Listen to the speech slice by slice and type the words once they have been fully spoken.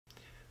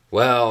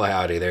Well,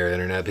 howdy there,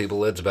 Internet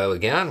people. It's Bo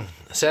again.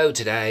 So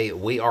today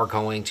we are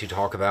going to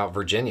talk about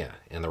Virginia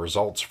and the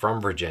results from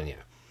Virginia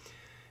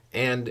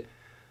and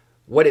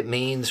what it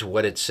means,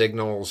 what it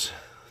signals,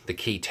 the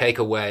key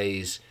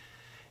takeaways,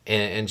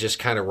 and just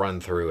kind of run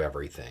through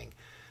everything.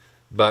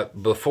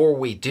 But before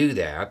we do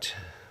that,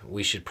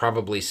 we should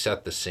probably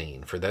set the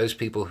scene. For those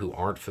people who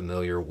aren't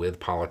familiar with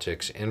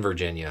politics in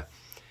Virginia,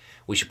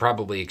 we should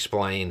probably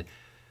explain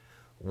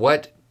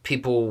what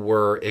people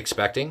were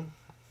expecting,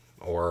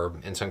 or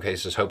in some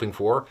cases hoping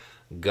for,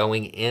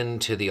 going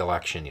into the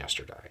election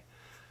yesterday.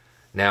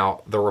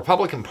 Now, the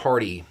Republican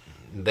Party,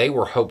 they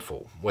were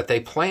hopeful. What they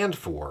planned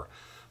for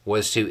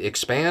was to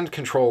expand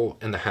control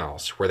in the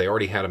House, where they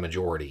already had a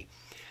majority,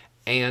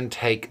 and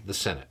take the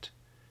Senate.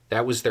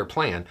 That was their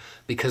plan,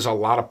 because a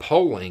lot of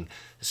polling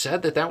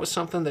said that that was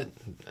something that,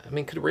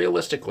 could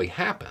realistically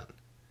happen.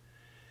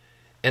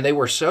 And they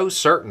were so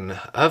certain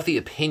of the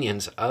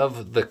opinions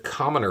of the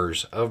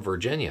commoners of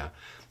Virginia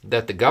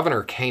that the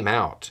governor came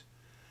out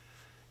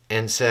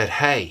and said,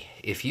 hey,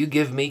 if you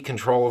give me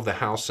control of the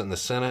House and the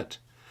Senate,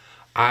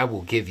 I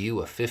will give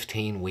you a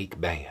 15-week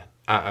ban.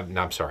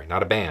 I'm sorry,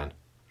 not a ban,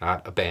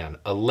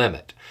 a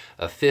limit,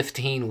 a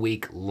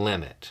 15-week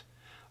limit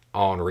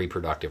on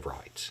reproductive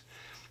rights.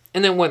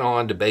 And then went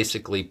on to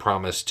basically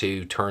promise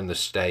to turn the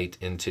state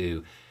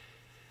into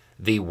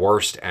the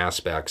worst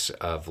aspects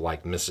of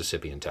like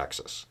Mississippi and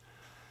Texas.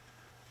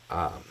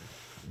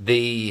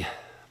 The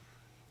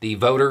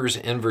voters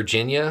in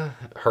Virginia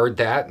heard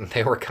that and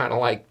they were kind of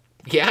like,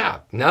 yeah,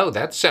 no,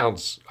 that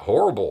sounds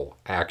horrible,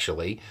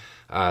 actually.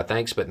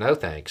 Thanks, but no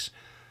thanks.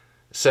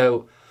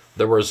 So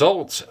the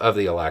results of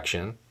the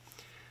election,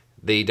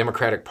 the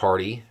Democratic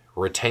Party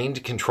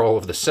retained control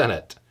of the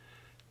Senate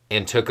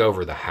and took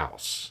over the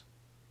House.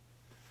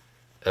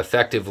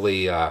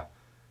 Effectively,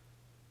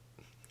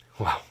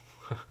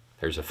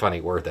 there's a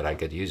funny word that I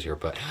could use here,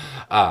 but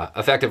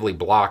effectively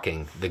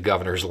blocking the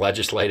governor's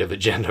legislative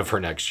agenda for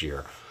next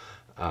year.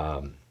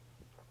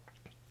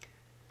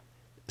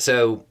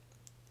 So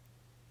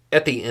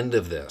at the end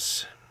of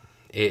this,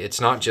 it's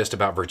not just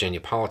about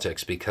Virginia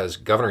politics, because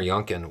Governor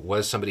Youngkin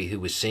was somebody who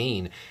was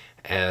seen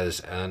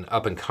as an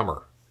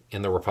up-and-comer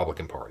in the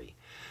Republican Party,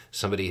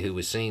 somebody who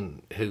was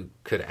seen who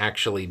could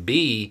actually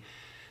be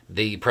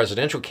the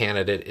presidential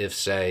candidate if,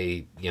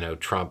 say,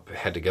 Trump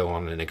had to go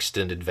on an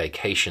extended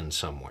vacation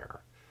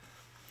somewhere.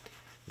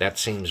 That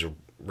seems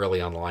really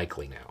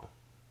unlikely now.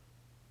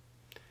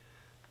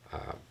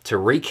 To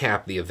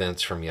recap the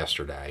events from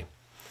yesterday,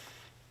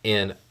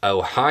 in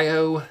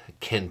Ohio,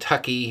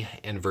 Kentucky,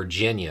 and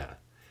Virginia,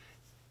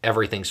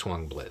 everything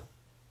swung blue.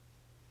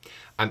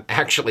 I'm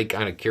actually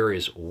kind of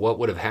curious what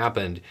would have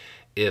happened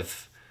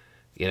if,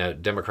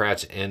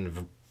 Democrats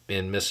in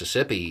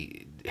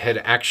Mississippi had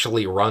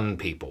actually run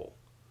people.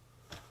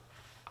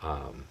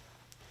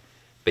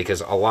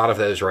 Because a lot of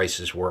those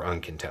races were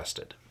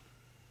uncontested.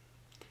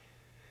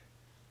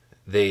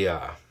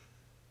 The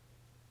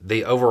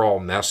overall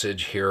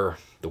message here,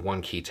 the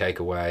one key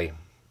takeaway,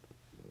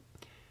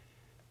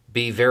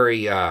 be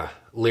very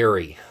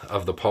leery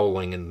of the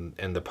polling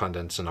and the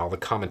pundits and all the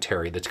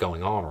commentary that's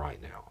going on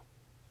right now.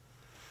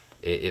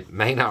 It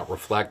may not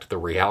reflect the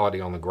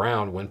reality on the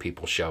ground when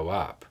people show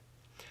up.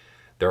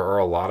 There are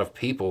a lot of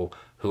people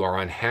who are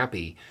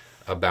unhappy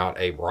about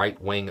a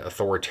right-wing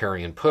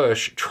authoritarian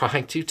push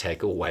trying to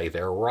take away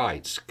their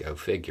rights. Go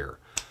figure.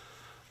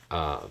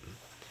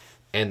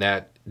 And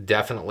that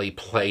definitely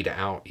played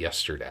out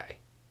yesterday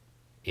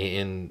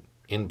in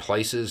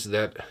places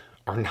that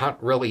are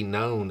not really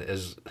known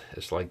as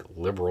like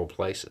liberal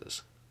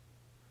places.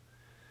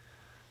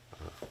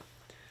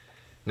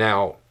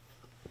 Now,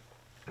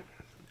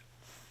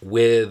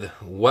 with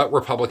what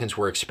Republicans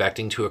were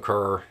expecting to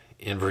occur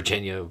in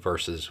Virginia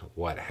versus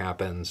what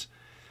happens,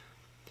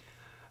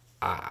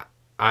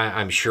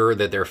 I'm sure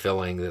that they're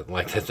feeling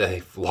that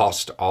they've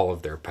lost all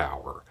of their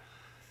power.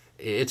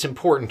 It's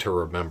important to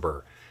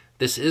remember,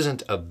 this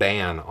isn't a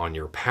ban on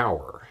your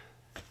power.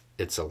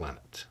 It's a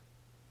limit.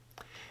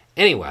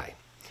 Anyway,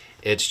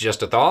 it's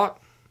just a thought.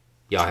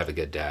 Y'all have a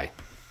good day.